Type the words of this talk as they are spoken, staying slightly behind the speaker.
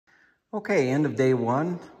Okay, end of day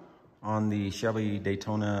one on the Shelby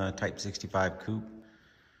Daytona Type 65 Coupe.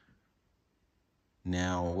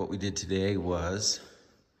 Now, what we did today was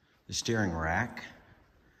the steering rack,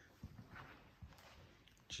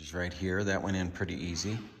 which is right here. That went in pretty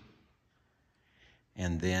easy.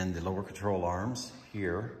 And then the lower control arms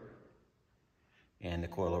here and the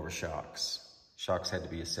coilover shocks. Shocks had to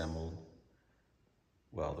be assembled.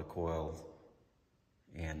 Well, the coil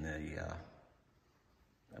and the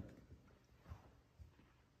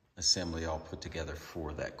assembly all put together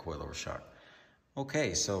for that coilover shock.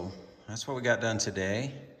 Okay, so that's what we got done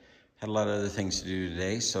today. Had a lot of other things to do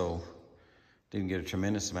today, so didn't get a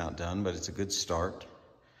tremendous amount done, but it's a good start.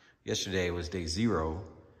 Yesterday was day 0.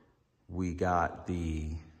 We got the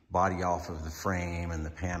body off of the frame and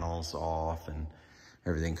the panels off and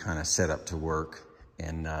everything kind of set up to work.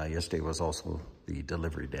 And yesterday was also the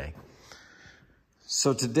delivery day.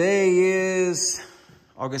 So today is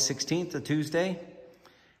August 16th, a Tuesday.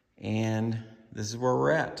 And this is where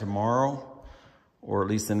we're at. Tomorrow, or at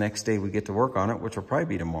least the next day we get to work on it, which will probably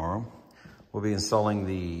be tomorrow, we'll be installing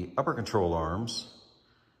the upper control arms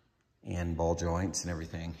and ball joints and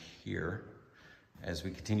everything here as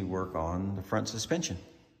we continue work on the front suspension.